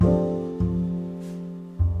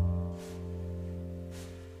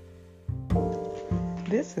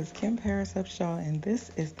This is Kim Paris Upshaw, and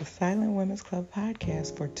this is the Silent Women's Club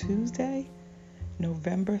podcast for Tuesday,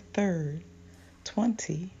 November 3rd,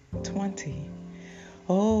 2020.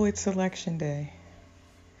 Oh, it's election day.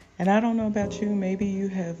 And I don't know about you, maybe you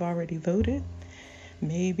have already voted.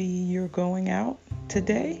 Maybe you're going out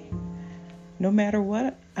today. No matter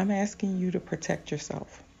what, I'm asking you to protect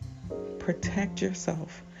yourself. Protect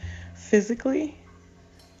yourself physically.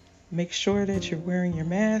 Make sure that you're wearing your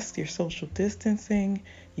mask, you're social distancing,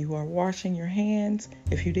 you are washing your hands.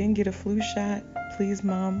 If you didn't get a flu shot, please,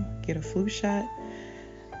 Mom, get a flu shot.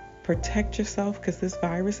 Protect yourself because this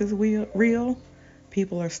virus is real.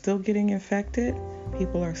 People are still getting infected.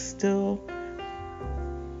 People are still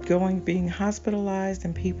being hospitalized,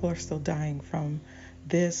 and people are still dying from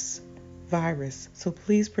this virus. So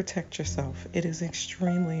please protect yourself. It is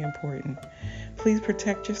extremely important. Please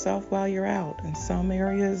protect yourself while you're out. In some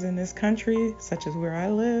areas in this country, such as where I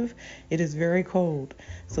live, it is very cold.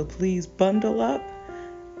 So please bundle up.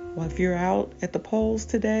 Well, if you're out at the polls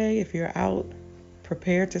today, if you're out,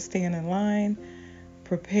 prepare to stand in line.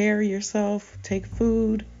 Prepare yourself. Take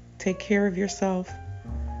food. Take care of yourself.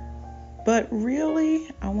 But really,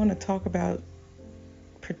 I want to talk about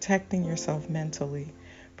protecting yourself mentally.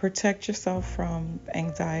 Protect yourself from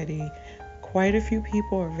anxiety. Quite a few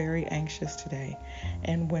people are very anxious today.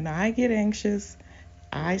 And when I get anxious,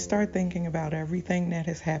 I start thinking about everything that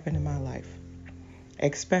has happened in my life,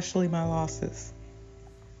 especially my losses.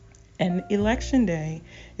 And election day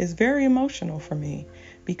is very emotional for me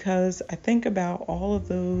because I think about all of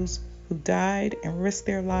those who died and risked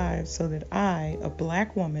their lives so that I, a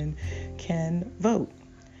Black woman, can vote.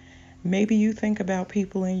 Maybe you think about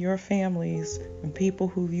people in your families and people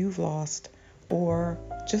who you've lost, or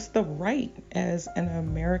just the right as an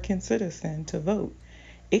American citizen to vote.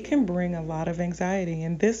 It can bring a lot of anxiety,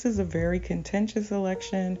 and this is a very contentious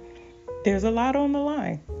election. There's a lot on the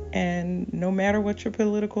line, and no matter what your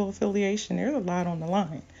political affiliation, there's a lot on the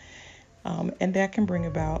line. And that can bring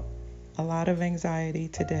about a lot of anxiety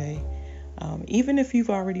today. Even if you've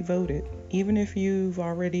already voted, even if you've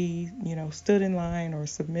already, stood in line or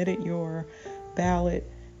submitted your ballot,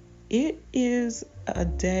 it is a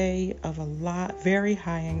day of very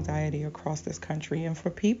high anxiety across this country. And for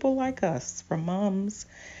people like us, for moms,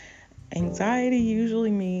 anxiety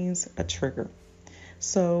usually means a trigger.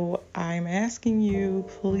 So I'm asking you,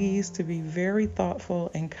 please, to be very thoughtful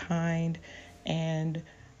and kind and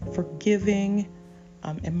forgiving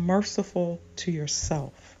and merciful to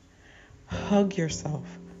yourself. Hug yourself.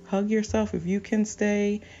 Hug yourself. If you can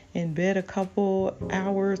stay in bed a couple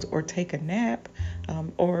hours or take a nap,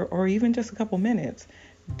 or even just a couple minutes,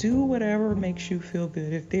 do whatever makes you feel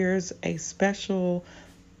good. If there's a special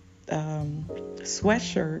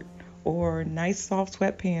sweatshirt or nice soft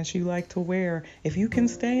sweatpants you like to wear, if you can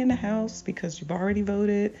stay in the house because you've already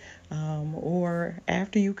voted, or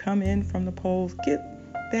after you come in from the polls, get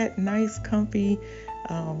that nice comfy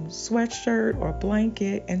sweatshirt or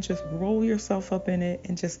blanket and just roll yourself up in it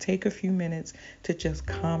and just take a few minutes to just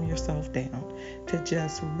calm yourself down, to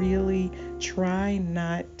just really try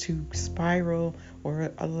not to spiral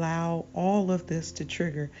or allow all of this to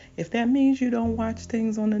trigger. If that means you don't watch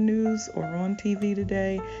things on the news or on TV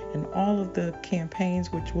today and all of the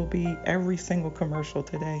campaigns, which will be every single commercial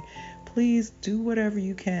today, please do whatever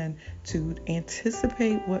you can to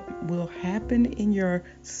anticipate what will happen in your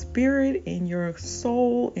spirit, in your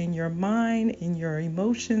soul, in your mind, in your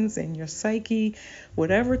emotions, in your psyche,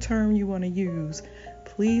 whatever term you want to use.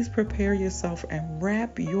 Please prepare yourself and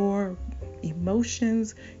wrap your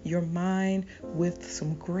emotions, your mind with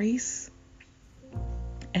some grace,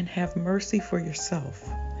 and have mercy for yourself.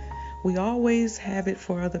 We always have it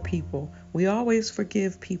for other people. We always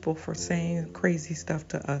forgive people for saying crazy stuff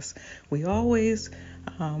to us. We always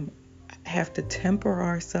have to temper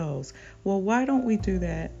ourselves. Well, why don't we do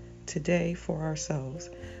that today for ourselves?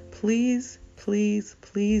 Please, please,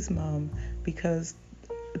 please, Mom, because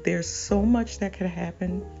there's so much that could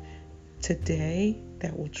happen today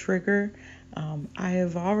that will trigger. I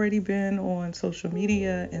have already been on social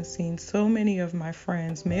media and seen so many of my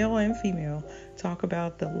friends, male and female, talk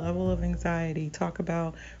about the level of anxiety, talk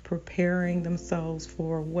about preparing themselves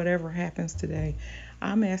for whatever happens today.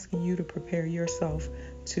 I'm asking you to prepare yourself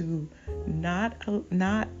to not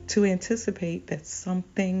to anticipate that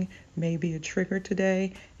something may be a trigger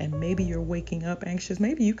today, and maybe you're waking up anxious.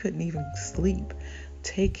 Maybe you couldn't even sleep.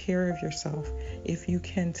 Take care of yourself. If you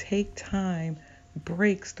can take time,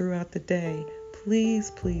 breaks throughout the day,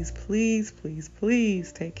 please, please, please, please,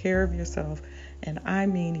 please take care of yourself. And I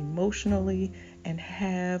mean emotionally, and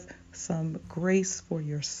have some grace for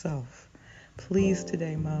yourself. Please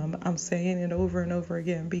today, Mom. I'm saying it over and over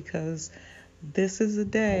again because This is a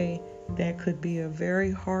day that could be a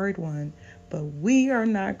very hard one, but we are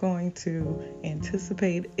not going to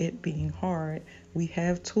anticipate it being hard. We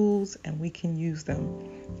have tools and we can use them.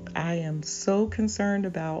 I am so concerned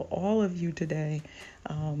about all of you today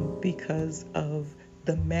because of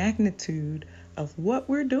the magnitude of what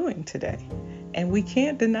we're doing today. And we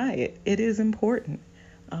can't deny it. It is important.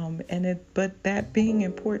 But that being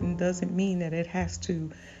important doesn't mean that it has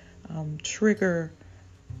to trigger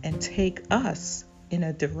and take us in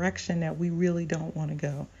a direction that we really don't want to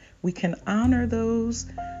go. We can honor those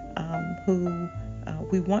who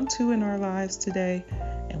we want to in our lives today,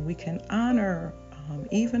 and we can honor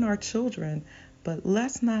even our children, but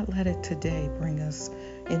let's not let it today bring us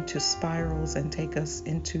into spirals and take us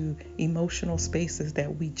into emotional spaces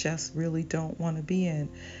that we just really don't want to be in.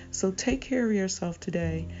 So take care of yourself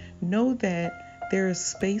today. Know that there is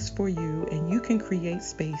space for you, and you can create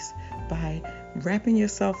space by wrapping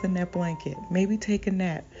yourself in that blanket. Maybe take a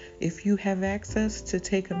nap. If you have access to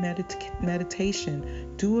take a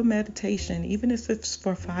meditation, do a meditation, even if it's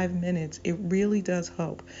for 5 minutes. It really does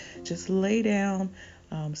help. Just lay down,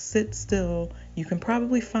 sit still. You can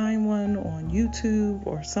probably find one on YouTube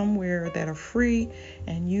or somewhere that are free,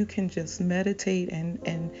 and you can just meditate.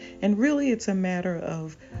 And really, it's a matter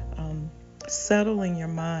of settling your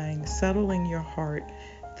mind, settling your heart,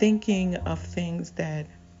 thinking of things that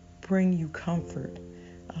bring you comfort,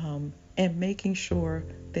 and making sure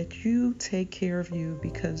that you take care of you,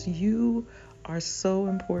 because you are so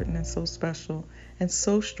important and so special and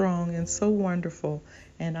so strong and so wonderful.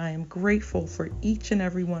 And I am grateful for each and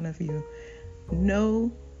every one of you.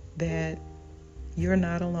 Know that you're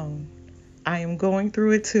not alone. I am going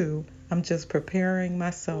through it too. I'm just preparing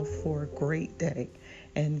myself for a great day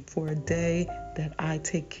and for a day that I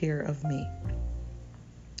take care of me.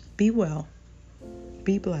 Be well.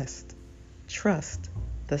 Be blessed. Trust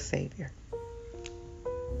the Savior.